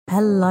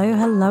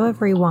Hello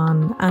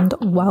everyone, and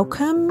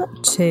welcome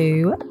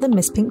to the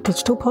Miss Pink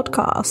Digital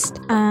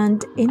Podcast.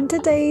 And in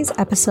today's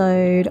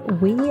episode,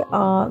 we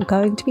are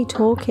going to be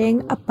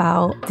talking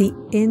about the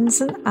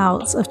ins and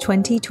outs of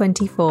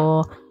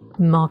 2024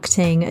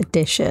 Marketing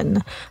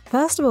Edition.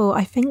 First of all,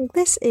 I think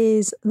this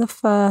is the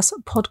first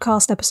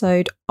podcast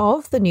episode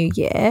of the new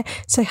year.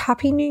 So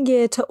happy new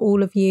year to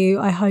all of you.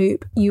 I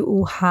hope you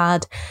all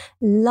had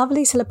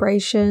lovely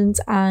celebrations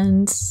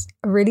and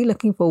really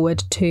looking forward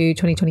to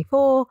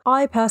 2024.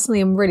 I personally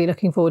am really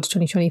looking forward to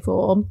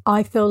 2024.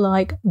 I feel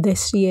like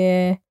this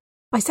year,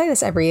 I say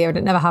this every year and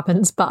it never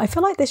happens, but I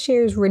feel like this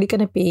year is really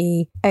going to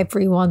be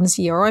everyone's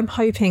year, or I'm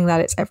hoping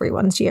that it's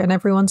everyone's year and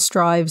everyone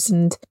strives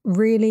and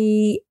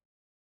really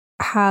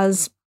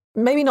has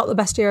maybe not the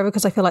best year ever,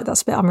 because I feel like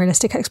that's a bit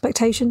unrealistic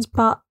expectations,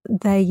 but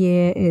their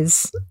year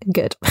is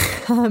good.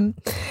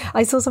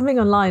 I saw something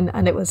online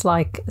and it was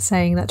like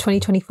saying that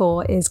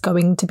 2024 is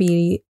going to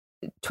be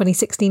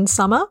 2016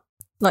 summer.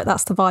 Like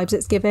that's the vibes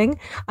it's giving.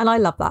 And I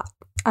love that.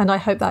 And I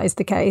hope that is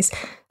the case.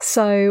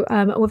 So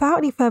without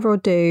any further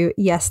ado,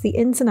 yes, the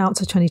ins and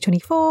outs of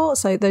 2024.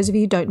 So those of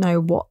you who don't know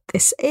what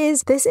this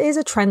is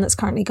a trend that's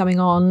currently going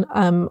on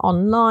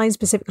online,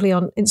 specifically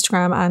on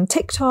Instagram and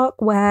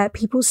TikTok, where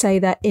people say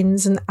their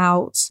ins and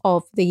outs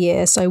of the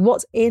year. So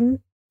what's in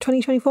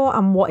 2024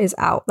 and what is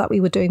out that we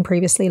were doing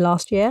previously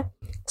last year.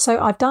 So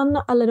I've done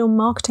a little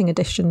marketing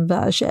edition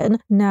version.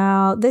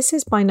 Now, this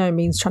is by no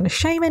means trying to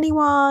shame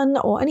anyone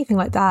or anything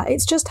like that.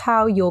 It's just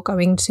how you're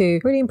going to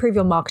really improve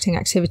your marketing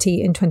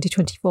activity in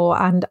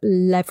 2024 and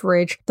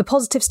leverage the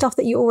positive stuff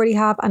that you already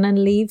have and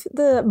then leave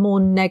the more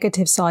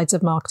negative sides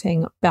of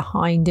marketing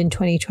behind in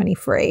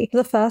 2023.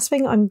 The first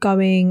thing I'm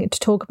going to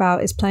talk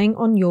about is playing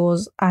on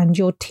yours and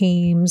your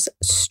team's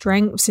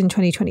strengths in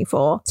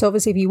 2024. So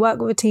obviously, if you work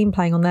with a team,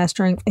 playing on their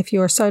strength. If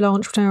you're a solo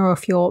entrepreneur or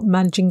if you're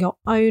managing your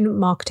own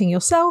marketing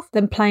yourself,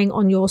 then playing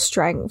on your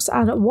strengths.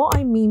 And what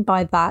I mean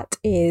by that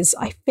is,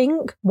 I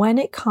think when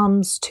it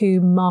comes to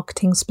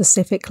marketing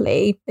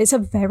specifically, it's a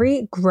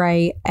very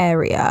grey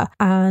area.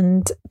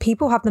 And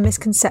people have the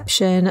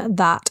misconception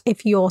that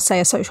if you're, say,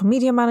 a social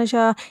media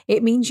manager,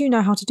 it means you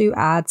know how to do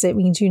ads, it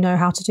means you know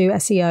how to do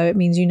SEO, it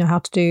means you know how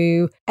to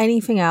do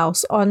anything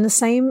else. On the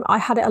same, I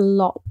had it a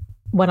lot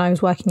when I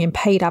was working in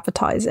paid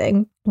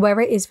advertising, where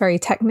it is very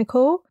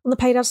technical. On the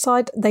paid ad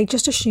side, they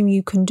just assume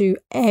you can do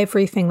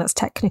everything that's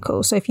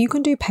technical. So if you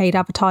can do paid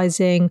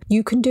advertising,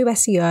 you can do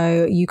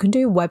SEO, you can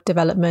do web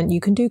development,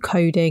 you can do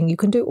coding, you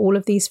can do all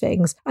of these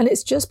things. And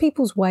it's just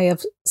people's way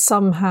of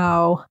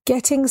somehow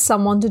getting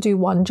someone to do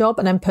one job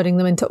and then putting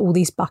them into all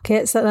these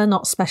buckets that they're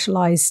not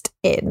specialized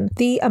in.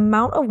 The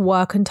amount of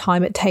work and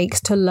time it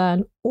takes to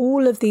learn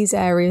all of these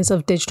areas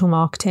of digital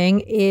marketing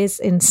is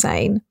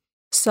insane.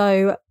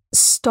 So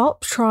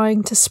stop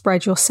trying to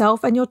spread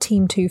yourself and your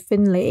team too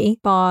thinly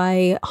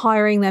by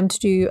hiring them to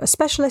do a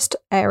specialist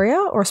area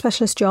or a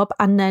specialist job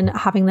and then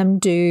having them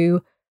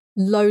do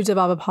loads of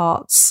other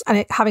parts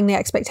and having the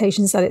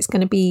expectations that it's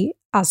going to be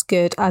as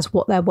good as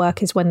what their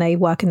work is when they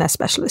work in their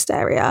specialist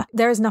area.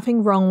 There is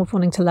nothing wrong with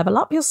wanting to level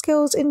up your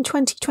skills in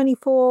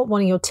 2024,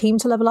 wanting your team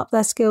to level up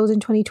their skills in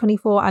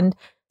 2024 and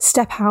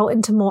step out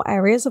into more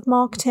areas of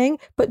marketing,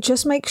 but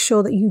just make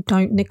sure that you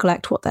don't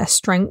neglect what their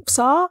strengths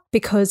are,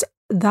 because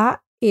that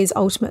is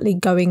ultimately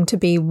going to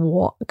be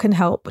what can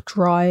help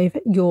drive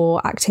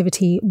your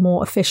activity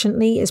more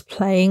efficiently, is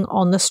playing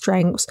on the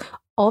strengths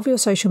of your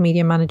social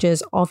media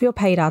managers, of your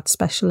paid ad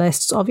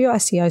specialists, of your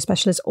SEO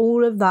specialists,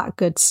 all of that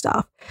good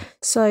stuff.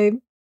 So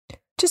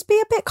just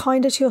be a bit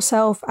kinder to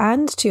yourself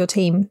and to your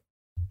team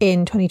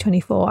in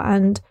 2024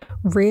 and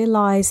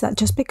realize that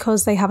just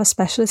because they have a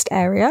specialist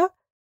area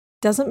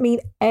doesn't mean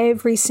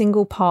every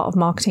single part of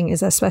marketing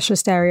is a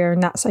specialist area,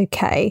 and that's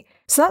okay.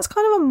 So that's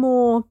kind of a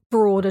more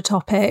broader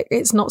topic.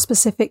 It's not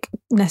specific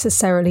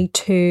necessarily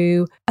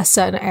to a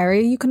certain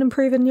area you can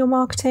improve in your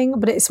marketing,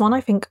 but it's one I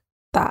think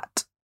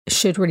that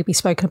should really be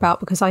spoken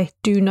about, because I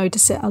do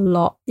notice it a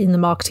lot in the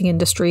marketing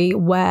industry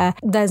where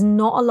there's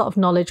not a lot of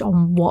knowledge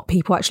on what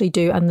people actually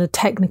do and the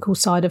technical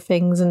side of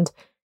things and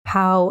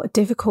how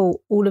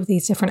difficult all of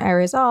these different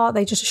areas are.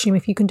 They just assume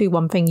if you can do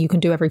one thing, you can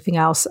do everything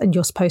else, and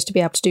you're supposed to be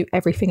able to do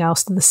everything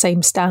else to the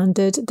same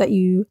standard that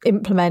you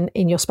implement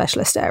in your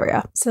specialist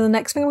area. So the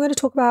next thing I'm going to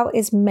talk about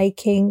is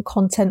making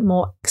content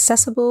more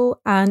accessible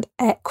and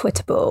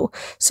equitable.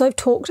 So I've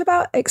talked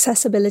about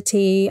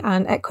accessibility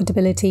and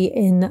equitability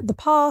in the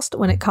past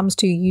when it comes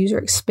to user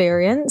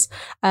experience,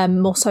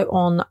 more so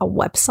on a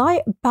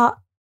website, but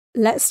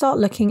let's start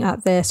looking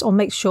at this, or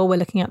make sure we're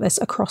looking at this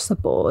across the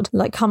board.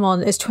 Like, come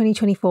on, it's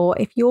 2024.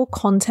 If your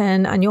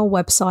content and your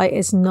website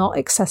is not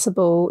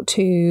accessible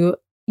to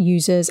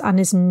users and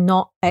is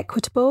not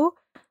equitable,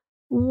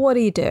 what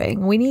are you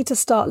doing? We need to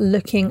start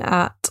looking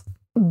at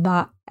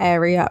that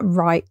area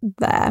right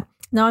there.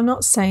 Now, I'm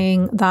not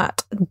saying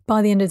that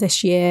by the end of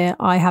this year,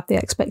 I have the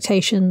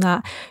expectation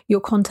that your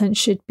content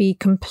should be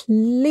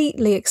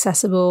completely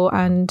accessible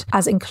and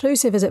as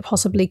inclusive as it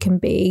possibly can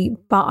be.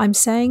 But I'm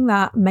saying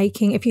that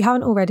if you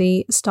haven't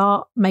already,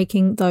 start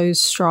making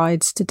those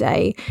strides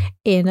today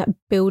in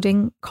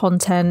building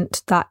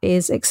content that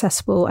is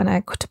accessible and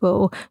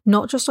equitable,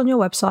 not just on your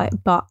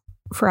website, but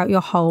throughout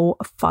your whole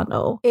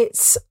funnel.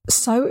 It's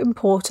so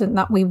important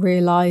that we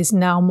realize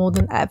now more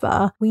than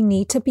ever, we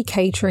need to be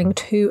catering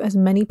to as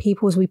many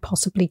people as we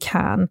possibly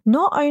can.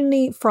 Not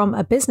only from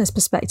a business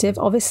perspective,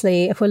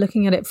 obviously, if we're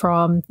looking at it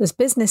from this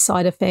business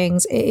side of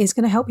things, it is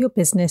going to help your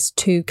business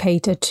to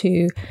cater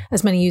to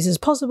as many users as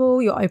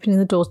possible. You're opening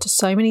the doors to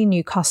so many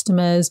new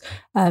customers,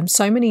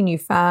 so many new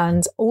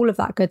fans, all of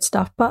that good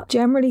stuff. But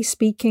generally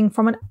speaking,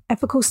 from an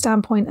ethical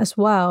standpoint as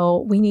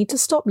well, we need to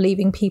stop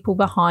leaving people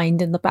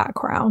behind in the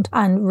background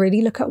and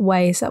really look at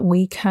ways that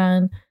we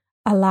can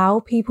allow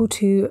people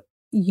to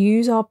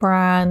use our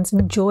brands,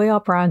 enjoy our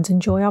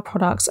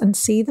products, and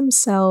see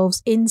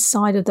themselves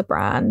inside of the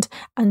brand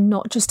and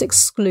not just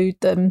exclude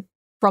them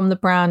from the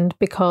brand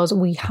because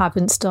we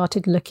haven't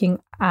started looking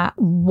at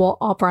what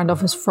our brand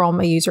offers from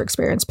a user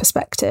experience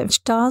perspective.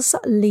 Which does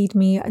lead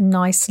me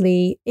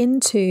nicely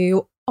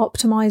into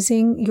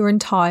optimizing your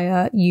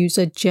entire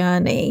user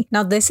journey.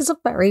 Now, this is a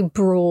very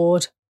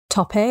broad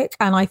topic,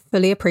 and I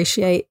fully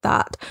appreciate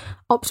that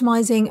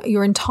optimizing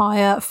your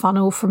entire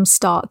funnel from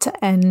start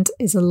to end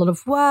is a lot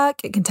of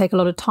work. It can take a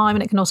lot of time,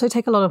 and it can also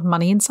take a lot of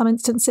money in some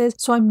instances.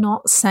 So I'm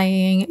not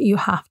saying you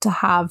have to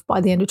have,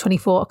 by the end of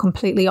 24, a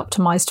completely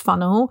optimized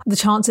funnel. The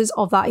chances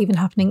of that even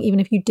happening, even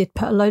if you did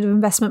put a load of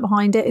investment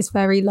behind it, is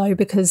very low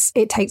because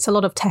it takes a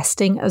lot of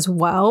testing as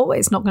well.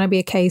 It's not going to be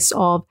a case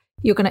of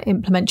you're going to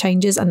implement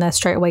changes and they're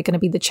straight away going to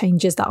be the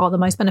changes that are the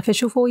most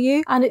beneficial for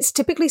you. And it's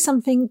typically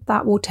something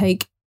that will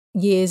take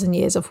years and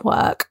years of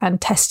work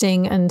and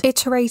testing and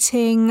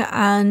iterating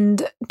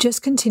and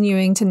just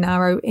continuing to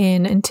narrow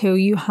in until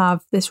you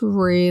have this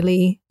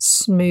really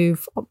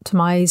smooth,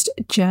 optimized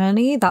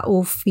journey that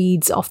all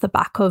feeds off the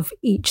back of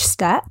each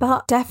step.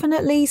 But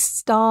definitely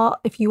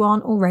start, if you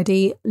aren't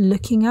already,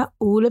 looking at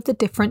all of the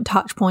different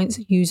touch points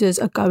users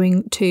are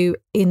going to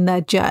in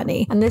their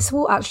journey. And this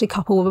will actually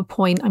couple with a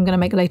point I'm going to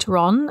make later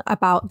on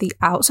about the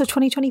outs of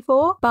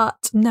 2024.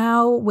 But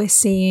now we're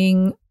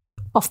seeing,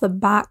 off the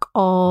back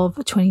of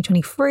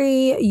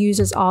 2023,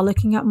 users are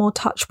looking at more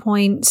touch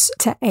points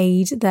to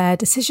aid their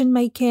decision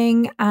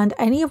making. And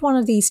any of one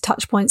of these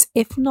touch points,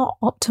 if not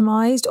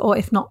optimized or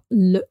if not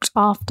looked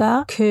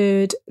after,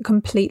 could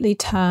completely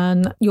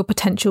turn your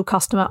potential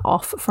customer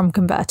off from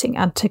converting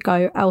and to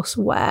go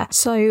elsewhere.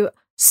 So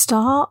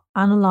start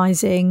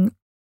analyzing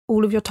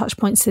all of your touch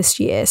points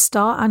this year.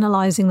 Start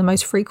analyzing the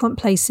most frequent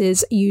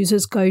places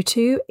users go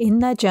to in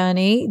their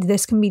journey.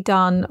 This can be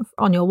done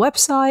on your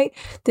website.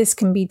 This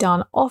can be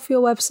done off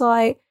your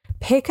website.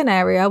 Pick an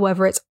area,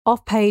 whether it's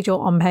off page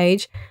or on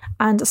page,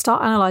 and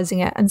start analyzing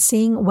it and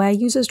seeing where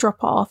users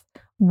drop off,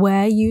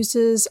 where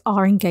users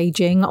are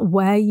engaging,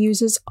 where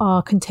users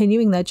are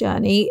continuing their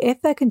journey,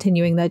 if they're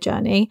continuing their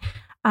journey,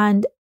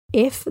 and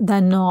if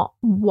they're not,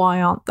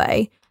 why aren't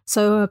they?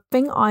 So a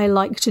thing I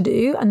like to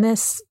do, and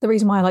the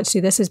reason why I like to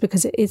do this is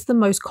because it is the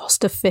most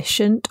cost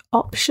efficient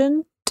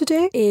option to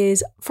do,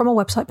 is from a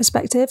website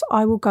perspective,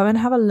 I will go and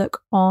have a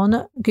look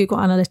on Google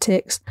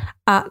Analytics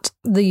at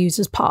the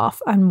user's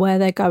path and where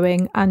they're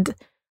going and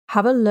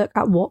have a look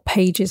at what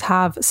pages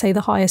have, say,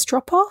 the highest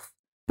drop off,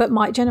 but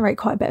might generate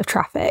quite a bit of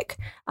traffic.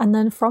 And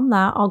then from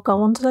that, I'll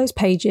go onto those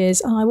pages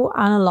and I will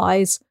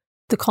analyze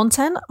the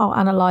content, I'll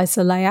analyze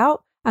the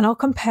layout, and I'll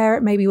compare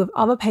it maybe with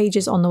other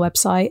pages on the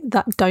website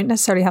that don't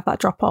necessarily have that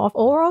drop off,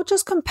 or I'll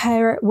just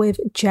compare it with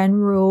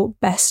general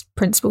best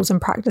principles and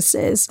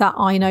practices that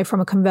I know from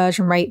a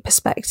conversion rate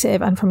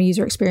perspective and from a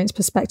user experience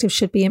perspective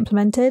should be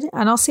implemented.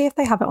 And I'll see if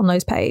they have it on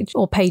those pages.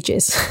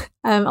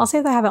 I'll see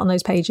if they have it on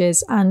those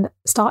pages and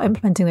start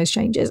implementing those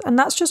changes. And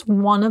that's just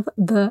one of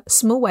the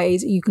small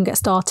ways you can get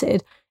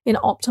started in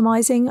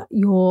optimizing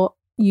your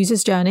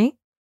user's journey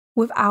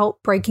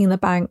without breaking the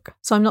bank.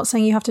 So I'm not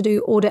saying you have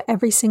to audit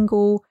every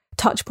single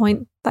touch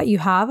point that you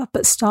have,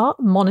 but start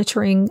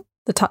monitoring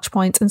the touch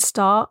points and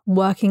start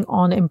working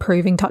on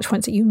improving touch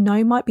points that you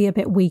know might be a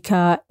bit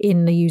weaker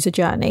in the user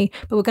journey.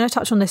 But we're going to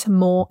touch on this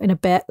more in a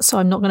bit, so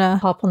I'm not going to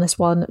harp on this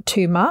one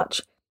too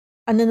much.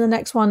 And then the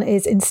next one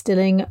is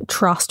instilling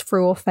trust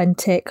through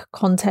authentic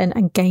content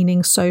and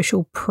gaining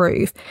social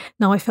proof.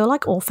 Now, I feel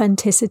like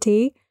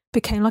authenticity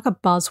became like a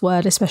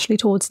buzzword, especially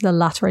towards the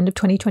latter end of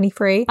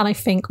 2023. And I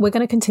think we're going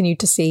to continue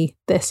to see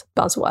this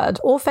buzzword.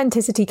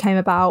 Authenticity came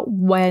about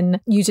when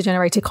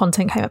user-generated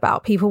content came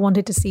about. People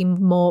wanted to see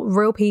more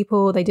real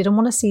people. They didn't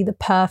want to see the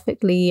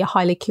perfectly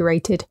highly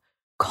curated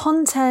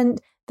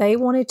content. They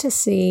wanted to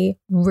see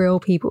real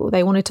people.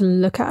 They wanted to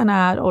look at an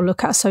ad or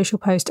look at a social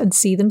post and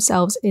see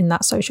themselves in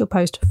that social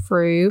post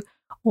through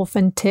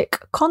authentic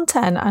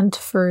content and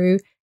through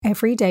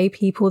everyday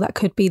people that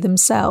could be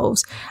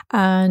themselves.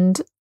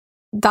 And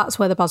that's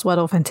where the buzzword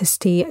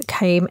authenticity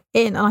came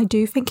in. And I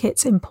do think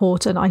it's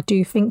important. I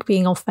do think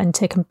being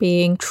authentic and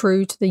being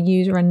true to the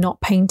user and not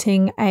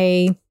painting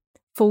a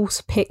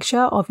false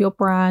picture of your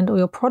brand or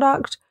your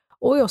product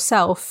or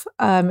yourself,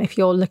 if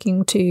you're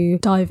looking to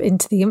dive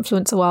into the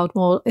influencer world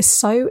more, is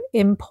so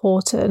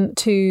important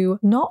to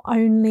not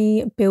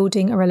only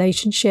building a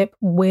relationship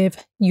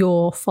with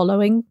your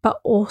following, but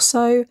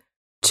also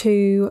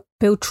to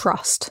build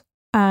trust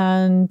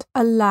and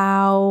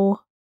allow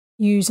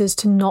users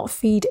to not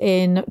feed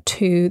in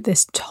to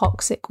this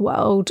toxic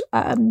world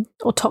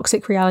or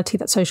toxic reality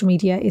that social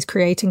media is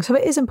creating. So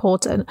it is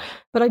important.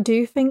 But I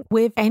do think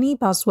with any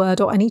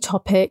buzzword or any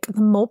topic,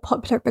 the more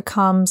popular it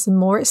becomes, the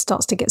more it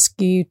starts to get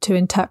skewed to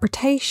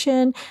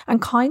interpretation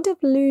and kind of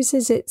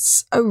loses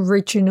its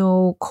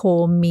original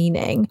core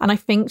meaning. And I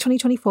think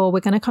 2024, we're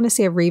going to kind of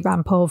see a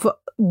revamp of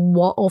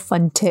what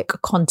authentic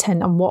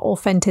content and what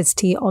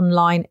authenticity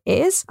online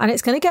is. And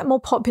it's going to get more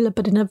popular,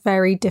 but in a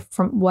very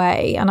different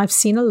way. And I've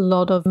seen a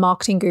lot of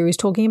marketing gurus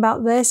talking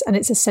about this. And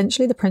it's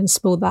essentially the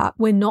principle that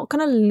we're not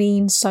going to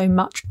lean so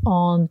much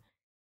on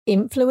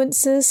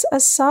influencers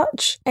as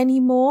such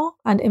anymore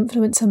and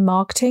influencer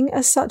marketing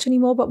as such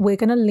anymore, but we're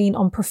going to lean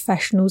on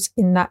professionals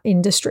in that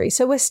industry.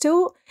 So we're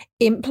still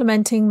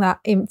implementing that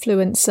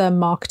influencer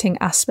marketing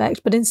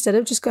aspect, but instead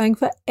of just going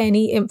for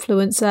any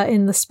influencer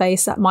in the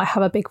space that might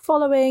have a big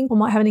following or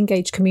might have an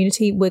engaged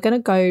community, we're going to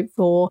go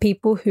for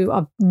people who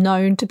are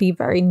known to be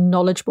very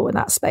knowledgeable in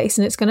that space.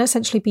 And it's going to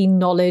essentially be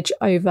knowledge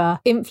over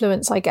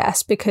influence, I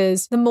guess,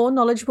 because the more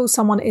knowledgeable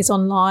someone is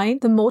online,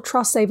 the more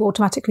trust they've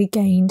automatically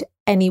gained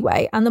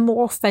anyway, and the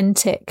more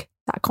authentic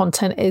that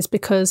content is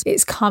because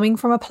it's coming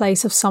from a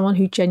place of someone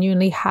who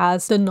genuinely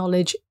has the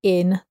knowledge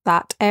in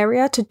that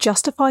area to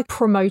justify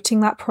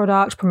promoting that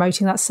product,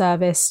 promoting that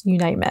service, you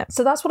name it.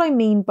 So that's what I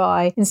mean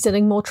by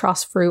instilling more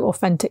trust through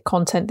authentic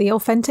content. The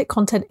authentic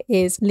content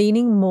is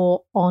leaning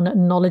more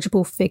on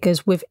knowledgeable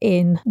figures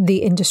within the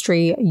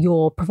industry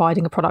you're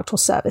providing a product or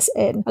service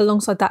in.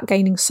 Alongside that,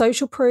 gaining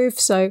social proof.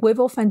 So with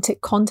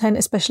authentic content,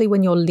 especially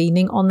when you're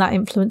leaning on that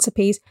influencer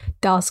piece,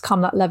 does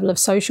come that level of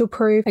social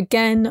proof.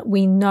 Again,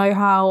 we know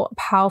how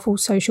powerful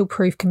social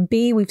proof can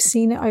be. We've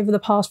seen it over the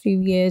past few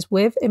years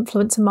with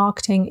influencer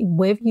marketing,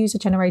 with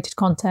user-generated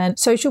content.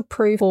 Social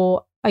proof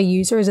for a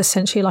user is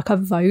essentially like a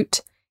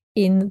vote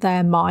in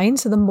their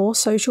mind. So the more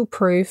social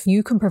proof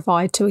you can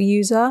provide to a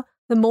user,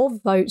 the more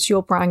votes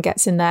your brand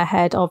gets in their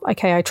head of,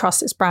 okay, I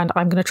trust this brand,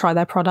 I'm going to try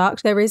their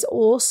product. There is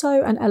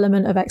also an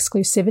element of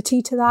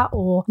exclusivity to that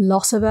or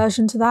loss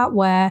aversion to that,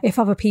 where if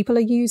other people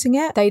are using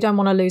it, they don't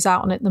want to lose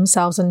out on it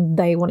themselves and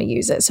they want to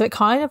use it. So it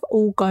kind of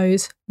all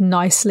goes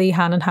nicely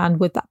hand in hand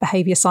with that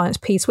behavior science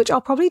piece, which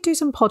I'll probably do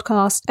some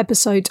podcast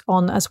episodes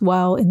on as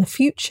well in the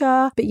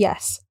future. But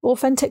yes,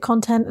 authentic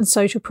content and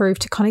social proof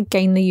to kind of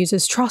gain the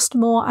user's trust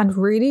more and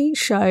really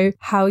show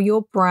how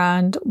your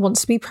brand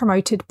wants to be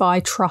promoted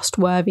by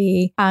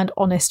trustworthy and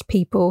honest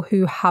people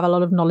who have a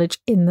lot of knowledge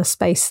in the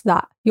space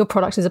that your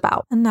product is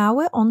about. And now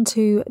we're on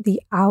to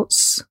the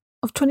outs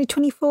of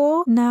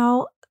 2024.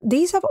 Now,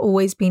 these have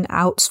always been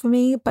outs for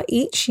me, but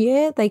each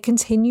year they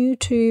continue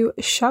to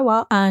show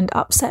up and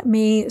upset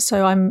me.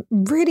 So I'm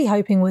really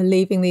hoping we're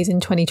leaving these in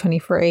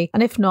 2023.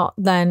 And if not,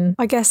 then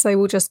I guess they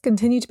will just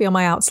continue to be on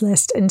my outs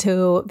list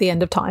until the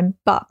end of time.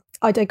 But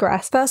I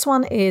digress. First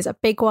one is a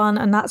big one,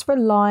 and that's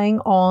relying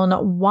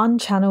on one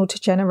channel to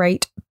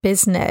generate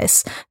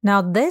business.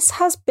 Now, this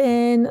has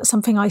been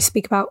something I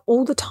speak about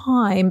all the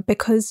time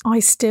because I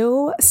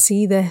still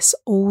see this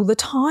all the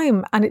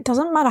time. And it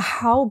doesn't matter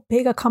how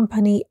big a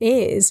company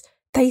is,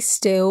 they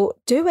still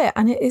do it.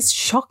 And it is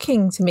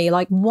shocking to me.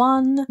 Like,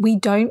 one, we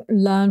don't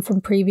learn from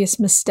previous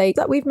mistakes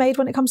that we've made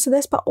when it comes to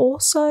this, but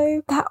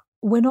also that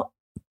we're not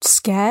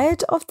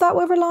scared of that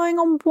we're relying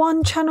on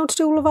one channel to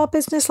do all of our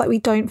business. Like, we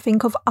don't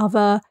think of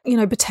other,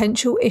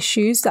 potential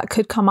issues that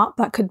could come up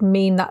that could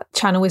mean that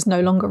channel is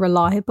no longer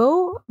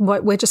reliable.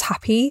 We're just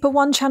happy for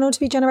one channel to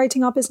be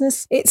generating our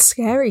business. It's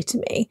scary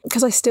to me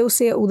because I still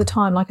see it all the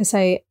time. Like I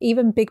say,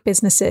 even big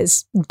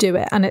businesses do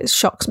it and it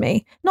shocks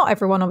me. Not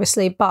everyone,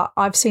 obviously, but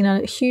I've seen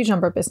a huge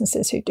number of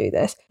businesses who do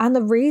this. And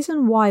the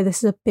reason why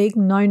this is a big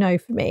no-no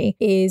for me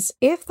is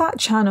if that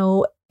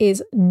channel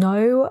is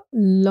no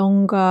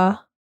longer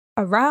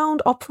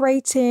around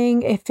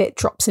operating, if it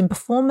drops in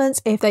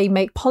performance, if they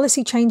make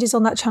policy changes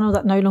on that channel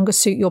that no longer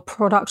suit your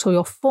product or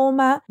your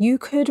format, you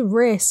could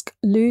risk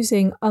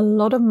losing a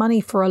lot of money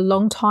for a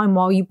long time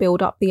while you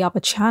build up the other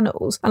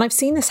channels. And I've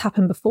seen this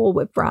happen before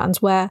with brands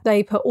where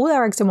they put all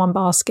their eggs in one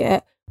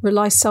basket,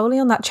 rely solely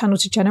on that channel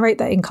to generate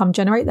their income,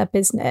 generate their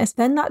business.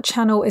 Then that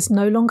channel is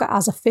no longer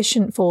as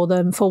efficient for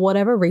them for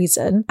whatever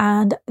reason,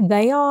 and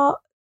they are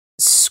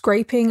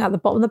scraping at the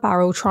bottom of the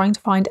barrel, trying to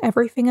find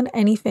everything and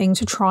anything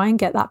to try and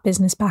get that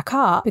business back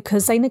up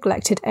because they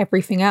neglected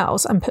everything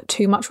else and put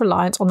too much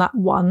reliance on that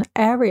one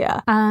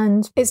area.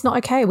 And it's not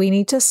okay. We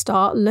need to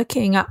start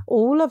looking at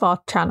all of our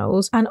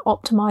channels and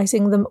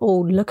optimizing them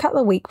all. Look at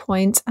the weak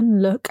points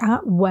and look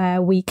at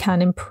where we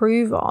can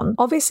improve on.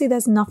 Obviously,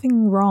 there's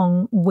nothing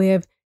wrong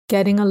with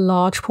getting a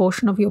large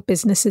portion of your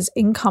business's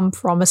income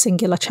from a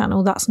singular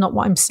channel. That's not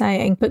what I'm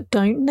saying. But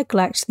don't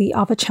neglect the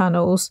other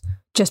channels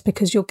just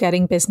because you're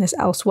getting business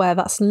elsewhere.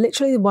 That's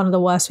literally one of the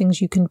worst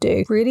things you can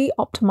do. Really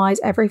optimize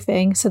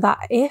everything so that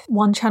if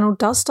one channel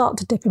does start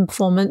to dip in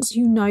performance,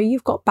 you know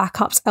you've got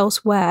backups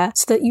elsewhere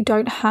so that you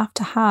don't have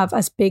to have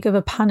as big of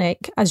a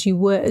panic as you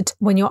would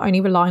when you're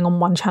only relying on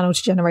one channel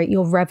to generate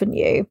your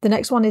revenue. The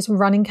next one is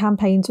running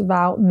campaigns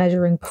without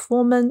measuring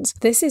performance.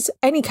 This is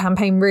any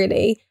campaign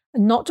really.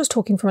 Not just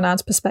talking from an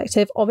ads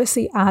perspective.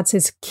 Obviously, ads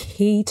is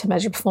key to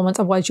measure performance,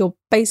 otherwise you're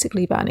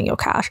basically burning your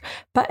cash.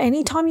 But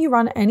anytime you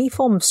run any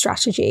form of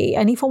strategy,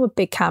 any form of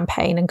big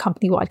campaign and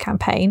company-wide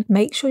campaign,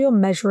 make sure you're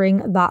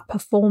measuring that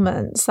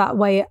performance. That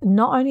way, it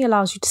not only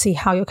allows you to see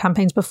how your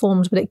campaign's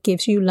performed, but it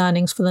gives you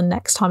learnings for the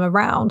next time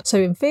around. So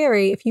in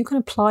theory, if you can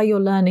apply your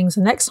learnings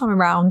the next time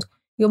around,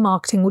 your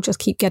marketing will just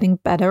keep getting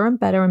better and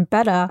better and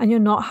better, and you're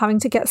not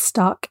having to get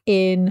stuck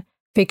in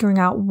figuring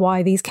out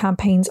why these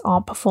campaigns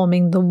aren't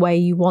performing the way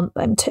you want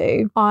them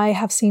to. I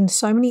have seen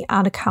so many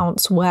ad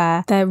accounts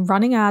where they're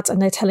running ads and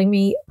they're telling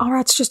me our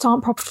ads just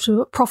aren't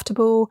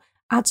profitable.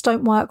 Ads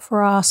don't work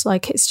for us.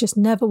 Like, it's just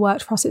never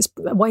worked for us. It's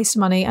a waste of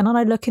money. And then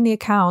I look in the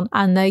account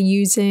and they're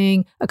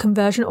using a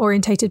conversion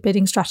orientated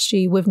bidding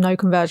strategy with no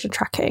conversion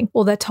tracking,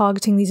 or they're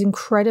targeting these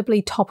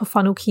incredibly top of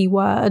funnel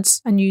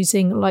keywords and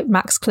using like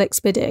max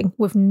clicks bidding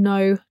with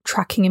no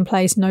tracking in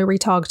place, no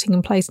retargeting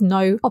in place,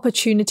 no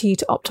opportunity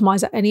to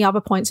optimize at any other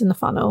points in the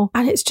funnel.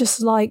 And it's just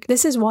like,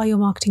 this is why your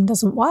marketing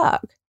doesn't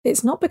work.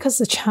 It's not because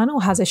the channel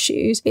has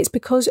issues. It's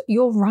because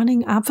you're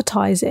running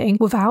advertising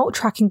without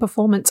tracking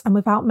performance and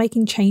without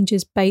making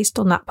changes based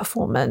on that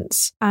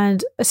performance.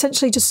 And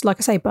essentially just, like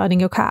I say, burning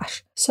your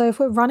cash. So if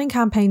we're running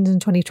campaigns in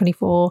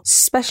 2024,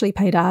 especially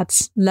paid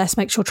ads, let's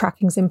make sure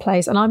tracking's in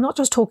place. And I'm not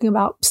just talking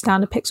about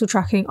standard pixel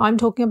tracking. I'm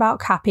talking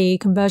about CAPI,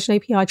 conversion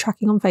API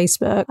tracking on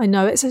Facebook. I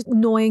know it's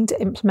annoying to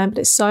implement,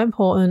 but it's so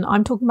important.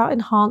 I'm talking about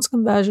enhanced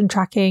conversion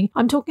tracking.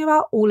 I'm talking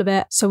about all of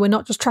it. So we're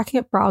not just tracking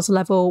at browser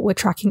level, we're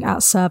tracking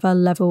at server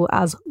level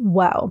as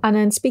well. And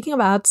then speaking of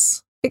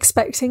ads,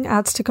 expecting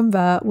ads to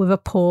convert with a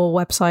poor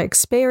website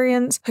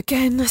experience.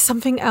 Again,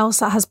 something else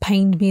that has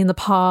pained me in the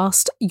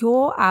past.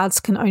 Your ads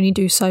can only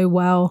do so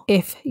well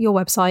if your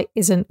website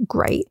isn't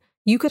great.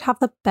 You could have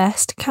the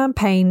best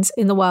campaigns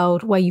in the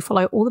world where you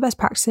follow all the best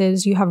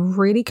practices, you have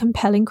really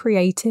compelling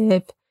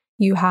creative,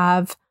 you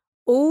have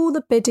all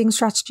the bidding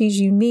strategies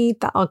you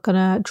need that are going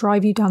to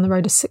drive you down the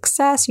road of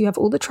success, you have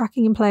all the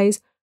tracking in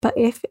place. But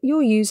if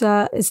your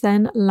user is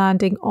then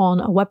landing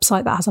on a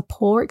website that has a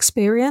poor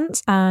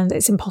experience and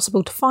it's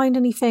impossible to find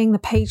anything, the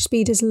page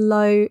speed is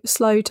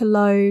slow to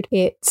load,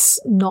 it's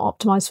not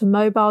optimized for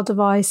mobile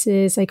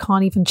devices, they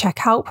can't even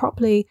check out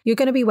properly, you're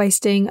going to be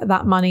wasting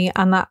that money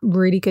and that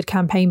really good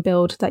campaign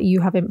build that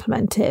you have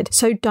implemented.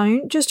 So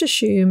don't just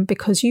assume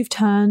because you've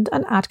turned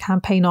an ad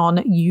campaign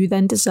on, you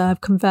then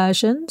deserve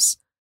conversions.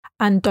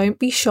 And don't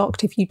be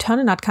shocked if you turn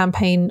an ad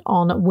campaign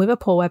on with a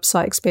poor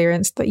website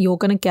experience that you're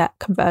going to get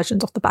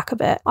conversions off the back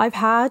of it. I've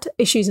had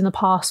issues in the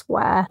past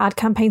where ad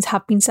campaigns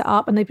have been set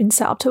up and they've been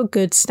set up to a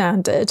good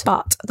standard,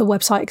 but the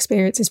website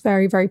experience is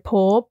very, very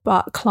poor,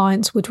 but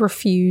clients would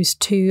refuse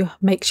to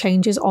make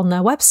changes on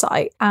their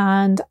website.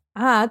 And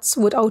ads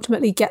would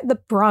ultimately get the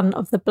brunt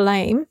of the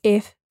blame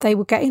if they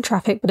were getting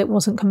traffic, but it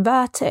wasn't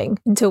converting.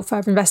 Until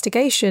further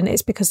investigation,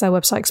 it's because their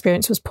website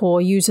experience was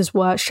poor. Users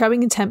were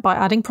showing intent by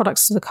adding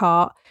products to the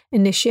cart,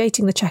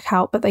 initiating the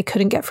checkout, but they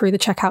couldn't get through the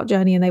checkout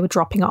journey and they were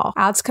dropping off.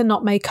 Ads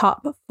cannot make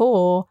up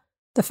for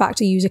the fact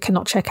a user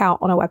cannot check out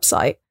on a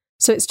website.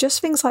 So it's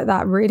just things like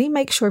that. Really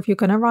make sure if you're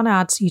going to run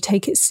ads, you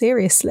take it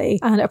seriously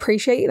and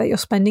appreciate that you're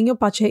spending your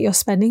budget, you're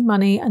spending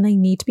money, and they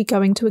need to be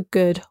going to a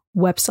good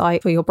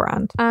website for your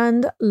brand.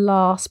 And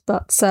last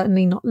but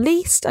certainly not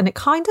least, and it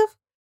kind of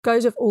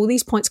goes with all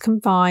these points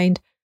combined,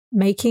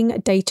 making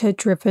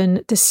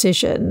data-driven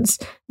decisions.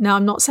 Now,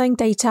 I'm not saying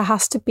data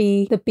has to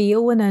be the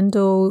be-all and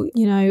end-all.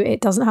 You know,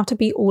 it doesn't have to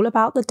be all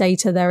about the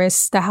data. There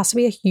has to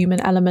be a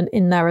human element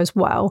in there as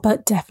well.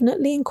 But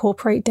definitely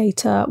incorporate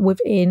data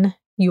within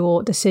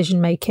your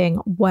decision-making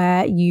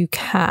where you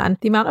can.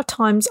 The amount of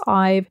times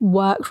I've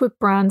worked with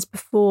brands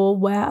before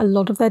where a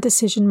lot of their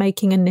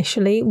decision-making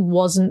initially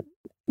wasn't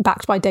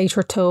backed by data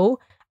at all,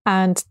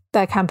 and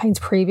their campaigns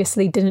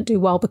previously didn't do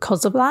well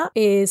because of that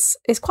is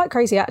quite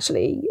crazy,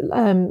 actually,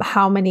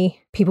 how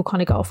many people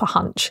kind of go off a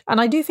hunch. And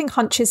I do think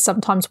hunches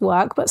sometimes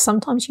work, but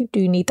sometimes you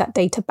do need that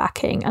data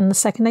backing. And the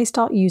second they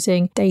start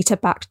using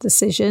data-backed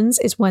decisions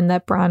is when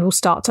their brand will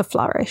start to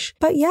flourish.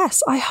 But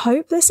yes, I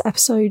hope this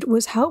episode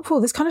was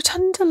helpful. This kind of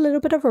turned into a little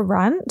bit of a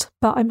rant,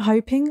 but I'm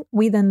hoping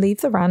we then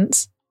leave the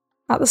rants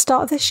at the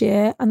start of this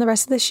year and the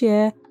rest of this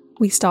year.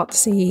 We start to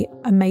see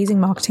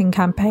amazing marketing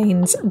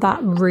campaigns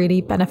that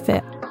really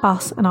benefit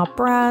us and our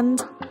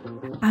brand.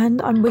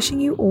 And I'm wishing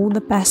you all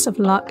the best of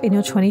luck in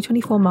your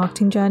 2024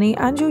 marketing journey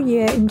and your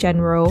year in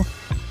general.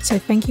 So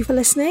thank you for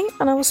listening,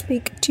 and I will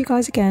speak to you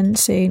guys again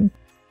soon.